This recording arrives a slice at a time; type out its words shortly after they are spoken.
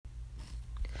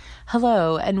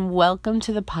Hello, and welcome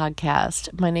to the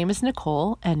podcast. My name is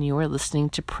Nicole, and you are listening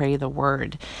to Pray the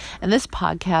Word. And this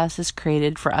podcast is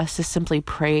created for us to simply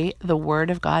pray the Word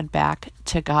of God back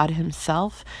to God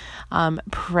Himself,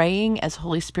 praying as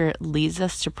Holy Spirit leads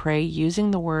us to pray,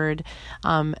 using the Word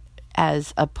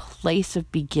as a place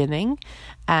of beginning,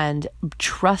 and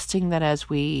trusting that as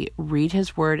we read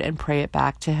His Word and pray it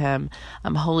back to Him,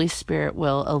 Holy Spirit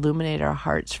will illuminate our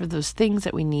hearts for those things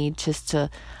that we need just to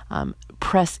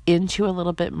press into a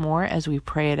little bit more as we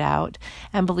pray it out,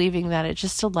 and believing that it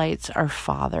just delights our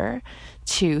Father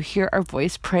to hear our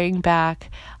voice praying back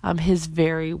His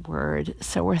very Word.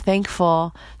 So we're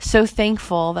thankful, so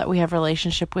thankful that we have a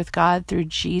relationship with God through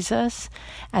Jesus,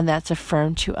 and that's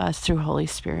affirmed to us through Holy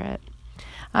Spirit.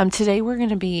 Today we're going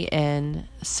to be in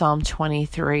Psalm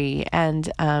 23,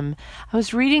 and I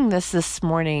was reading this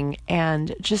morning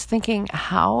and just thinking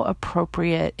how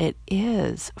appropriate it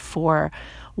is for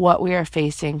what we are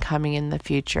facing coming in the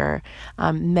future.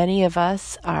 Many of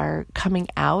us are coming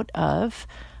out of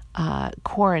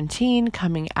quarantine,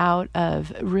 coming out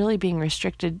of really being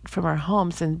restricted from our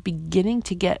homes and beginning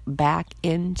to get back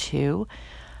into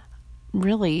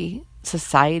really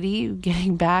society,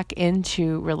 getting back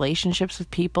into relationships with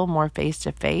people more face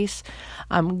to face,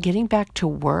 getting back to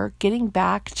work, getting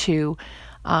back to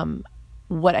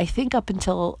what I think up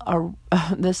until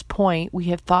this point we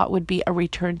have thought would be a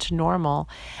return to normal,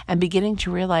 and beginning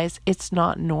to realize it's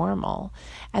not normal.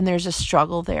 And there's a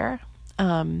struggle there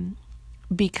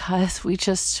because we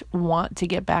just want to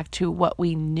get back to what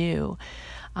we knew.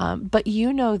 But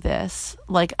you know this,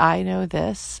 like I know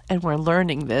this, and we're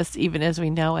learning this even as we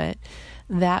know it,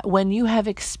 that when you have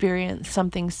experienced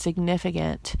something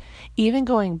significant, even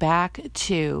going back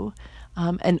to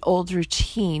an old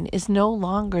routine is no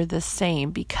longer the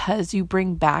same, because you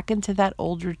bring back into that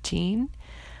old routine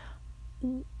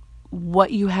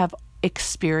what you have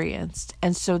experienced.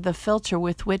 And so the filter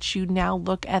with which you now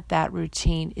look at that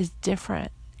routine is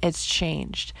different. It's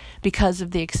changed because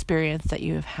of the experience that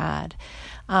you have had.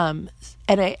 And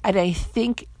I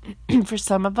think for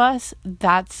some of us,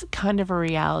 that's kind of a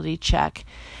reality check.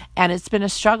 And it's been a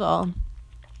struggle.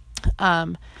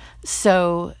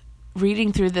 So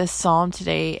reading through this psalm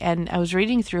today, and I was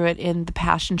reading through it in the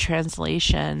Passion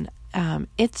Translation,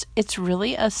 it's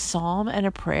really a psalm and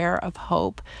a prayer of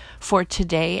hope for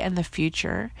today and the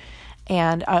future,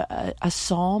 and a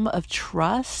psalm of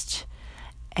trust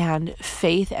and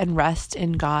faith and rest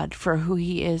in God for who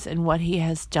He is and what He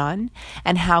has done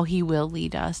and how He will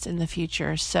lead us in the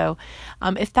future. So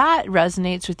if that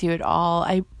resonates with you at all,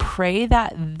 I pray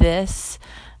that this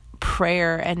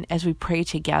prayer, and as we pray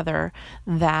together,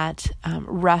 that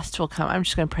rest will come. I'm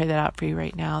just going to pray that out for you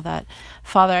right now. That,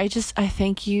 Father, I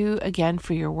thank you again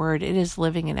for your word. It is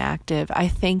living and active. I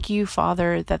thank you,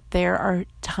 Father, that there are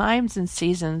times and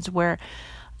seasons where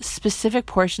specific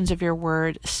portions of your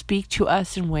word speak to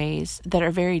us in ways that are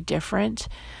very different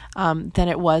than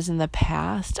it was in the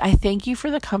past. I thank you for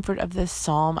the comfort of this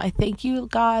psalm. I thank you,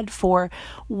 God, for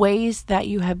ways that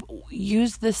you have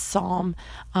used this psalm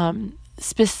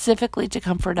specifically to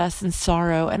comfort us in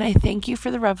sorrow. And I thank you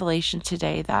for the revelation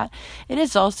today that it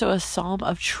is also a psalm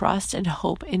of trust and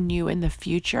hope in you in the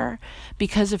future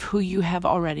because of who you have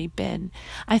already been.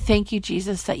 I thank you,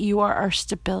 Jesus, that you are our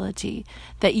stability,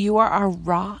 that you are our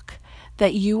rock,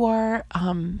 that you are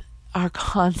our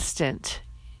constant,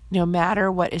 no matter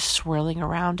what is swirling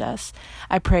around us.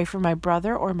 I pray for my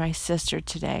brother or my sister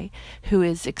today who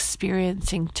is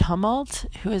experiencing tumult,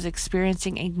 who is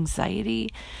experiencing anxiety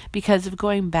because of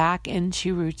going back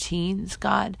into routines,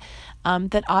 God,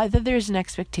 that either there's an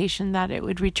expectation that it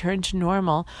would return to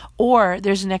normal, or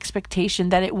there's an expectation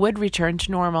that it would return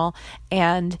to normal,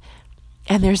 and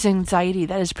there's anxiety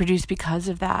that is produced because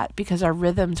of that, because our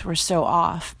rhythms were so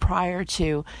off prior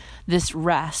to this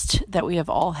rest that we have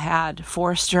all had,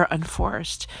 forced or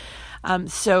unforced.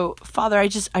 So, Father,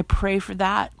 I pray for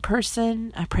that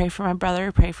person. I pray for my brother,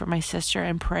 I pray for my sister,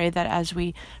 and pray that as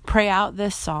we pray out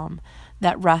this psalm,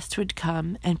 that rest would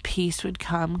come and peace would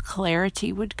come,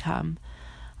 clarity would come.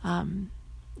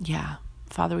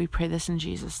 Father, we pray this in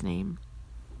Jesus' name.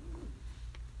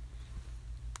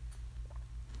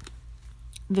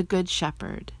 The Good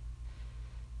Shepherd.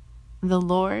 The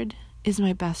Lord is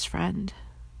my best friend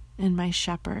and my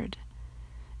shepherd,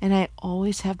 and I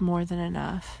always have more than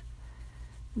enough.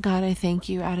 God, I thank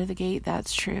you out of the gate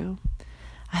that's true.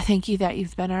 I thank you that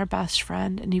you've been our best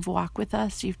friend, and you've walked with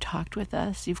us, you've talked with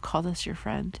us, you've called us your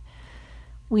friend.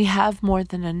 We have more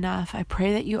than enough. I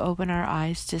pray that you open our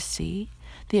eyes to see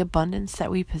the abundance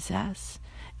that we possess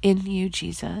in you,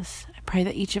 Jesus. I pray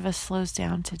that each of us slows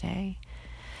down today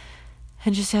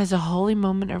and just has a holy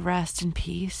moment of rest and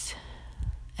peace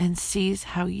and sees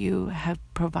how you have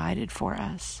provided for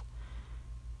us.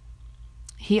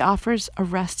 He offers a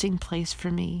resting place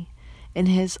for me in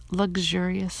his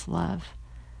luxurious love.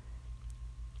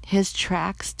 His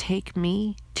tracks take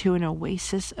me to an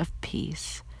oasis of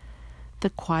peace, the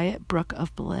quiet brook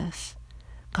of bliss.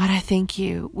 God, I thank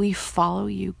you. We follow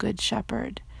you, Good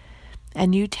Shepherd,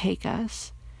 and you take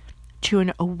us to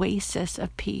an oasis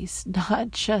of peace, not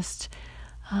just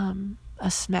a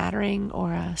smattering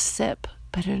or a sip,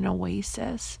 but an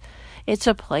oasis. It's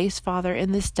a place, Father,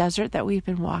 in this desert that we've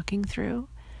been walking through,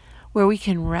 where we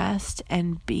can rest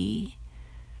and be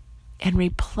and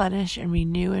replenish and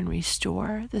renew and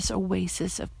restore this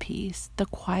oasis of peace, the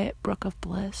quiet brook of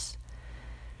bliss.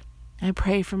 I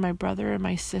pray for my brother and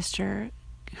my sister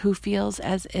who feels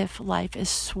as if life is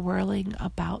swirling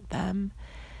about them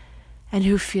and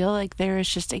who feel like there is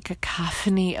just a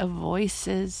cacophony of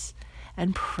voices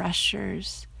and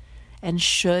pressures and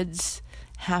shoulds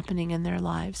happening in their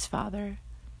lives, Father,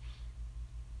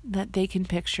 that they can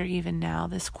picture even now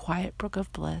this quiet brook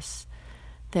of bliss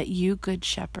that you, Good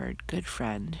Shepherd, good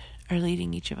friend, are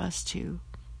leading each of us to,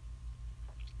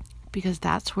 because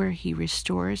that's where he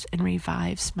restores and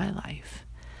revives my life.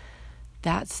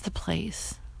 That's the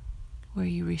place where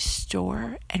you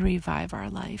restore and revive our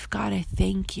life. God, I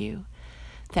thank you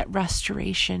that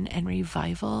restoration and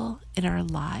revival in our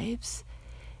lives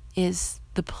is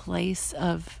the place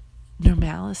of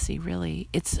normalcy, really.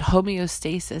 It's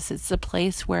homeostasis. It's the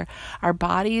place where our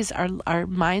bodies, our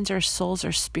minds, our souls,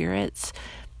 our spirits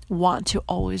want to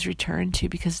always return to,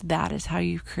 because that is how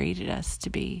you've created us to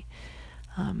be.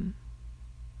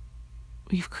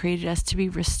 You've created us to be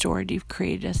restored. You've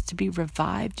created us to be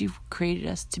revived. You've created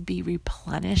us to be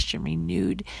replenished and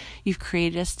renewed. You've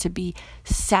created us to be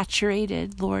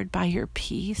saturated, Lord, by your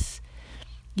peace.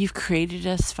 You've created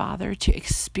us, Father, to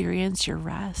experience your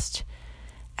rest.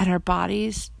 And our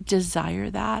bodies desire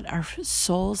that. Our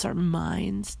souls, our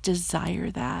minds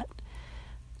desire that.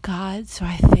 God, so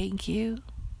I thank you.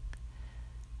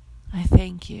 I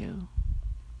thank you.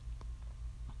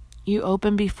 You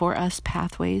open before us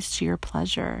pathways to your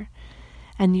pleasure,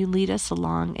 and you lead us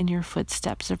along in your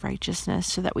footsteps of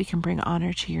righteousness so that we can bring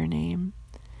honor to your name.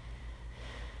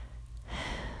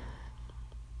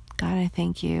 God, I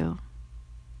thank you.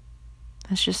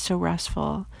 That's just so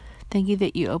restful. Thank you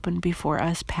that you open before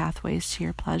us pathways to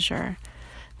your pleasure.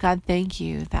 God, thank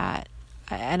you that,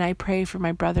 and I pray for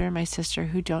my brother and my sister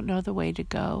who don't know the way to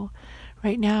go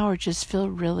right now, or just feel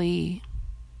really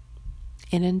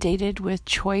inundated with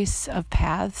choice of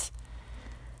paths.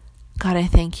 God, I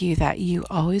thank you that you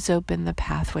always open the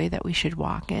pathway that we should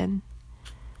walk in.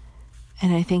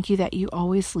 And I thank you that you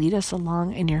always lead us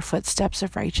along in your footsteps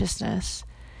of righteousness.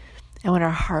 And when our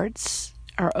hearts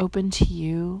are open to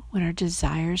you, when our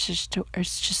desires are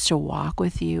just to walk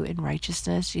with you in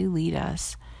righteousness, you lead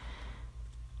us.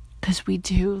 Because we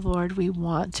do, Lord, we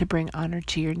want to bring honor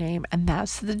to your name. And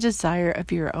that's the desire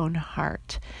of your own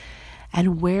heart.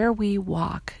 And where we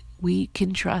walk, we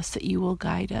can trust that you will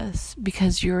guide us,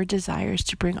 because your desire is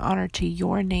to bring honor to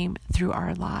your name through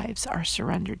our lives, our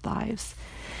surrendered lives.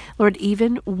 Lord,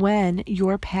 even when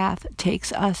your path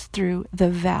takes us through the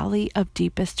valley of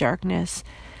deepest darkness,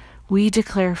 we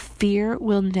declare fear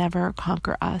will never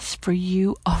conquer us, for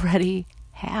you already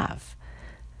have.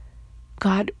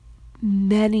 God,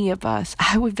 many of us,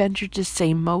 I would venture to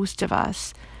say most of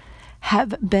us,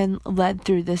 have been led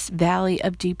through this valley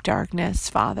of deep darkness,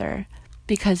 Father,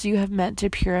 because you have meant to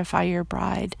purify your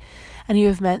bride, and you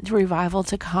have meant revival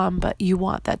to come, but you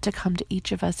want that to come to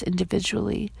each of us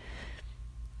individually,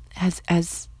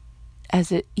 as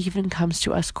it even comes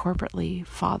to us corporately,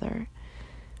 Father.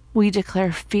 We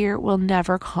declare fear will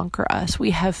never conquer us.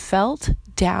 We have felt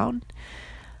down.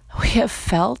 We have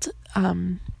felt,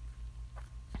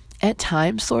 at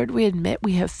times, Lord, we admit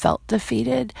we have felt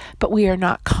defeated, but we are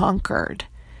not conquered,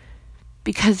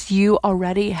 because you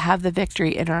already have the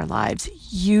victory in our lives.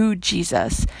 You,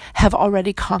 Jesus, have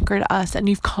already conquered us, and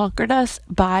you've conquered us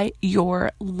by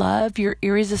your love, your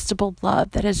irresistible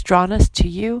love that has drawn us to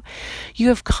you. You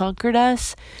have conquered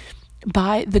us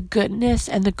by the goodness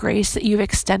and the grace that you've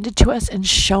extended to us and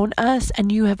shown us,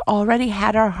 and you have already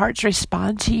had our hearts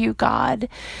respond to you, God.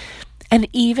 And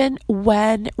even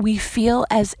when we feel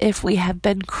as if we have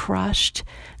been crushed,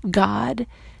 God,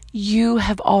 you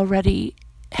have already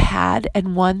had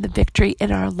and won the victory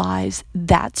in our lives.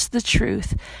 That's the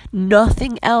truth.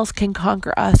 Nothing else can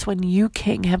conquer us when you,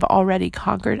 King, have already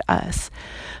conquered us.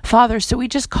 Father, so we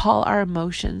just call our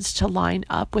emotions to line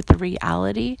up with the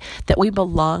reality that we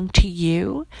belong to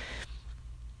you.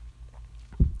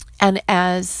 And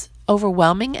as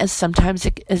overwhelming as sometimes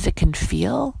as it can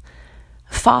feel,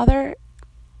 Father,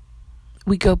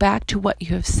 We go back to what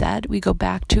you have said. We go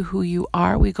back to who you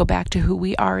are. We go back to who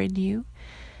we are in you.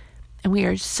 And we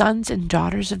are sons and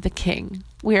daughters of the King.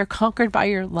 We are conquered by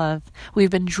your love.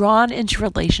 We've been drawn into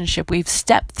relationship. We've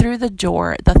stepped through the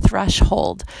door, the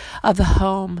threshold of the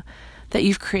home that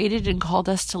you've created and called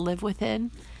us to live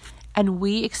within. And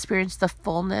we experience the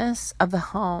fullness of the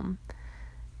home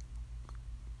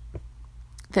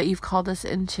that you've called us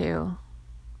into.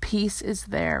 Peace is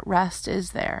there. Rest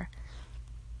is there.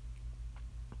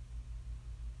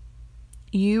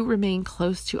 You remain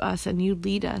close to us and you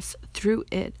lead us through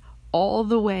it all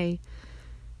the way.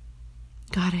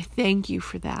 God, I thank you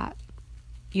for that.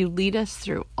 You lead us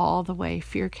through all the way.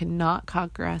 Fear cannot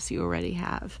conquer us. You already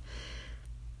have.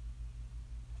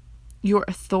 Your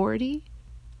authority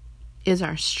is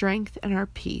our strength and our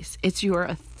peace. It's your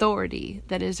authority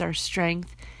that is our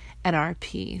strength and our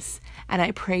peace. And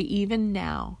I pray even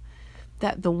now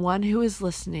that the one who is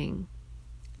listening,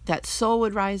 that soul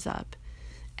would rise up,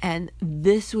 and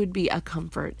this would be a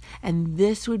comfort, and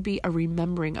this would be a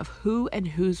remembering of who and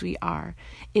whose we are.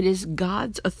 It is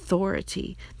God's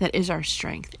authority that is our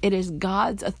strength. It is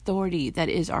God's authority that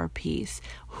is our peace.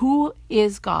 Who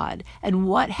is God, and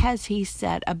what has He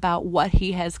said about what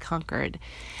He has conquered?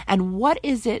 And what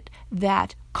is it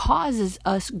that causes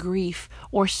us grief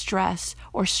or stress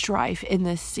or strife in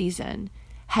this season?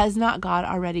 Has not God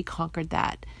already conquered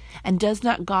that? And does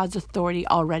not God's authority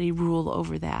already rule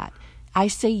over that? I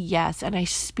say yes, and I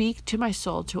speak to my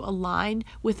soul to align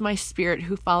with my spirit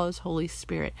who follows Holy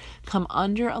Spirit. Come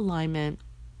under alignment.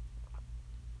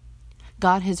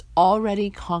 God has already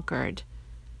conquered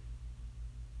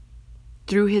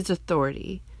through His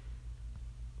authority.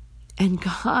 And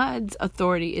God's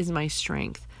authority is my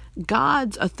strength.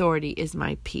 God's authority is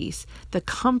my peace. The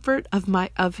comfort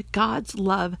of God's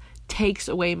love takes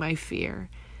away my fear.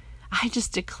 I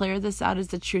just declare this out as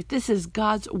the truth. This is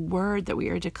God's word that we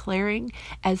are declaring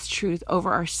as truth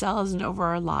over ourselves and over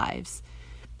our lives.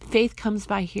 Faith comes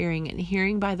by hearing, and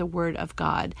hearing by the word of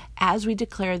God. As we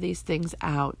declare these things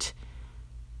out,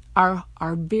 our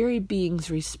very beings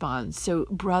respond. So,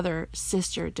 brother,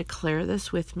 sister, declare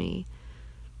this with me.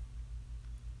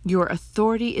 Your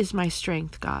authority is my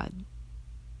strength, God.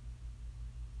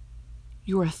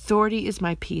 Your authority is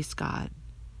my peace, God.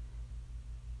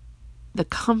 The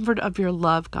comfort of your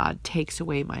love, God, takes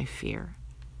away my fear.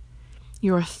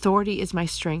 Your authority is my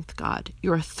strength, God.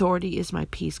 Your authority is my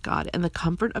peace, God. And the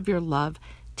comfort of your love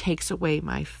takes away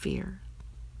my fear.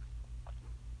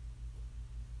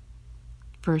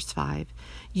 Verse 5,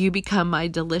 you become my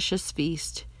delicious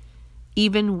feast,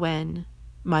 even when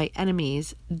my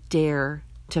enemies dare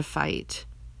to fight.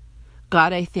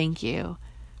 God, I thank you.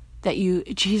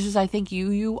 Jesus, I thank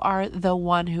you. You are the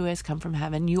one who has come from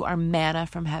heaven. You are manna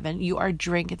from heaven. You are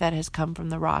drink that has come from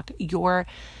the rock. Your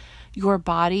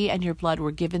body and your blood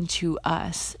were given to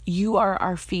us. You are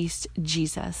our feast,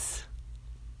 Jesus.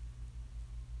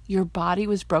 Your body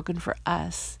was broken for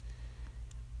us.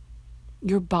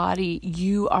 Your body,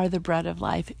 you are the bread of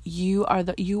life. You are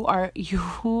the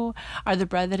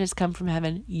bread that has come from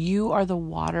heaven. You are the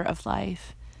water of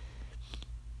life.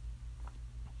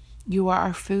 You are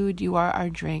our food. You are our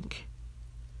drink.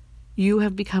 You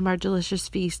have become our delicious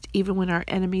feast, even when our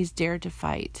enemies dare to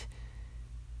fight.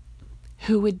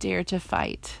 Who would dare to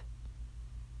fight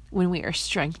when we are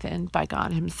strengthened by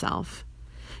God Himself?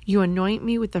 You anoint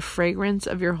me with the fragrance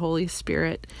of your Holy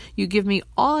Spirit. You give me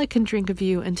all I can drink of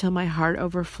you until my heart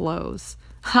overflows.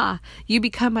 Ha! You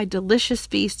become my delicious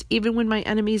feast, even when my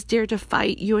enemies dare to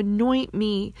fight. You anoint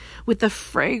me with the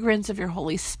fragrance of your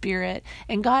Holy Spirit.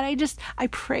 And God, I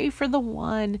pray for the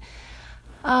one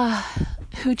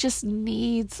who just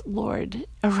needs, Lord,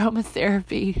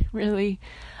 aromatherapy, really,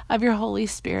 of your Holy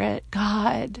Spirit.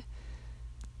 God,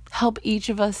 help each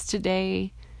of us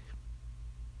today.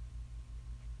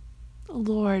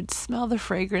 Lord, smell the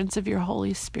fragrance of your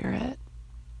Holy Spirit.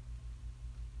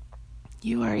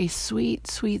 You are a sweet,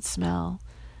 sweet smell,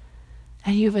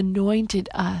 and you've anointed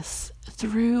us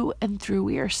through and through.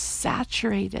 We are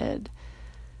saturated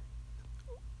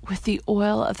with the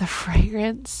oil of the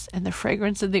fragrance and the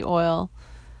fragrance of the oil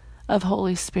of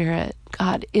Holy Spirit,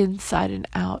 God, inside and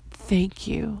out. Thank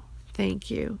you. Thank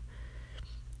you.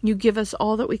 You give us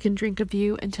all that we can drink of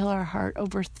you until our heart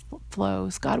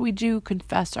overflows. God, we do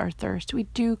confess our thirst. We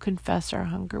do confess our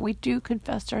hunger. We do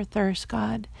confess our thirst,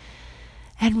 God.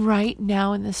 And right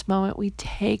now in this moment, we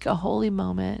take a holy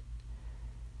moment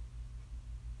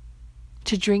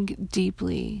to drink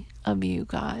deeply of you,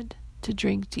 God, to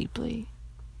drink deeply.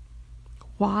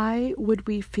 Why would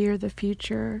we fear the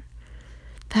future?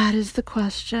 That is the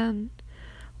question.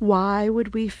 Why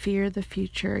would we fear the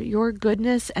future? Your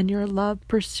goodness and your love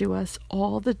pursue us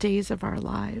all the days of our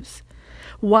lives.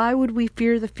 Why would we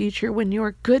fear the future when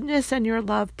your goodness and your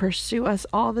love pursue us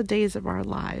all the days of our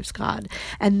lives, God?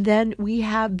 And then we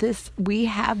have this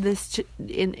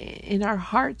in our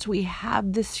hearts, we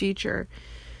have this future.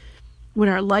 When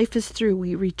our life is through,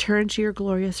 we return to your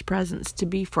glorious presence to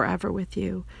be forever with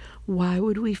you. Why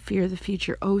would we fear the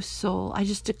future? Oh, soul, I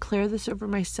just declare this over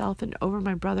myself and over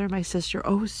my brother and my sister.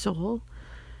 Oh, soul,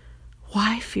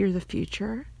 why fear the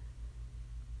future?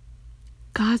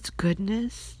 God's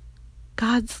goodness,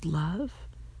 God's love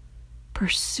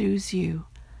pursues you.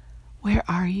 Where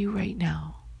are you right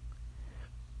now?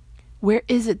 Where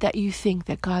is it that you think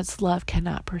that God's love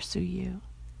cannot pursue you?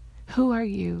 Who are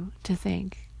you to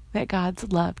think that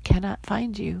God's love cannot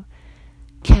find you,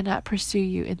 cannot pursue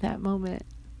you in that moment?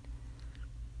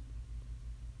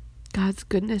 God's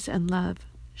goodness and love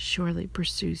surely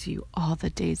pursues you all the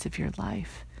days of your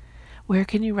life. Where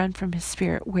can you run from His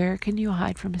Spirit? Where can you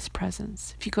hide from His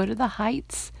presence? If you go to the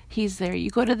heights, He's there. You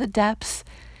go to the depths,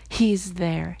 He's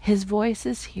there. His voice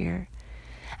is here.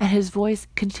 And His voice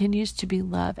continues to be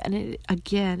love. And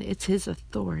it's His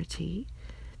authority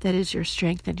that is your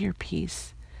strength and your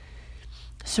peace.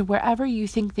 So wherever you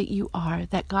think that you are,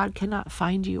 that God cannot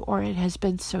find you, or it has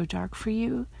been so dark for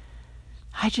you,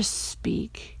 I just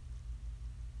speak.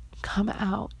 Come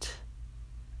out.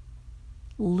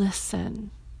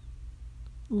 Listen.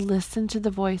 Listen to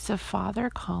the voice of Father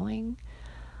calling.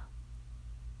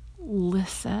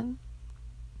 Listen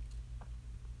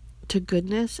to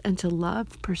goodness and to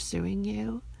love pursuing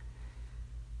you.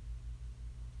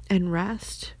 And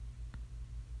rest.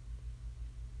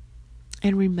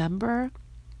 And remember,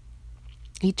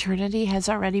 eternity has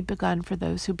already begun for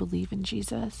those who believe in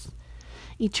Jesus.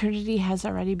 Eternity has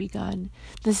already begun.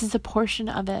 This is a portion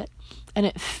of it, and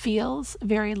it feels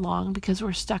very long because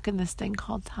we're stuck in this thing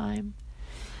called time.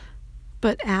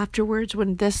 But afterwards,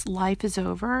 when this life is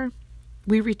over,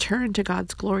 we return to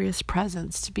God's glorious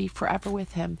presence to be forever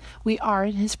with Him. We are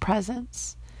in His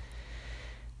presence.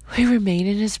 We remain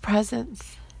in His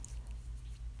presence.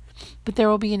 But there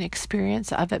will be an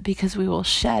experience of it because we will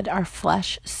shed our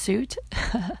flesh suit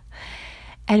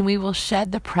and we will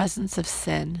shed the presence of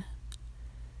sin.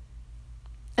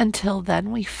 Until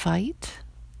then, we fight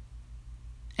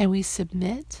and we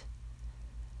submit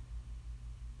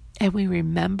and we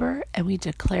remember and we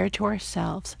declare to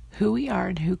ourselves who we are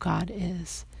and who God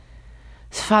is.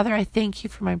 So, Father, I thank you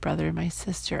for my brother and my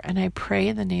sister, and I pray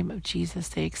in the name of Jesus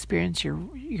they experience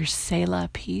your Selah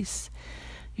peace,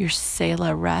 your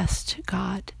Selah rest,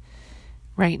 God,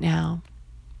 right now.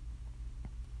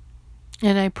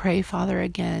 And I pray, Father,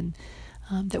 again,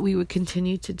 that we would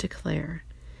continue to declare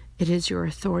it is your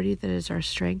authority that is our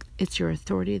strength. It's your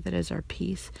authority that is our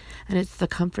peace. And it's the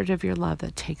comfort of your love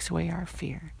that takes away our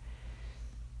fear.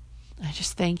 I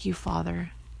just thank you,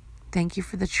 Father. Thank you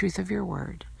for the truth of your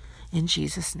word. In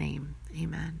Jesus' name,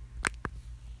 amen.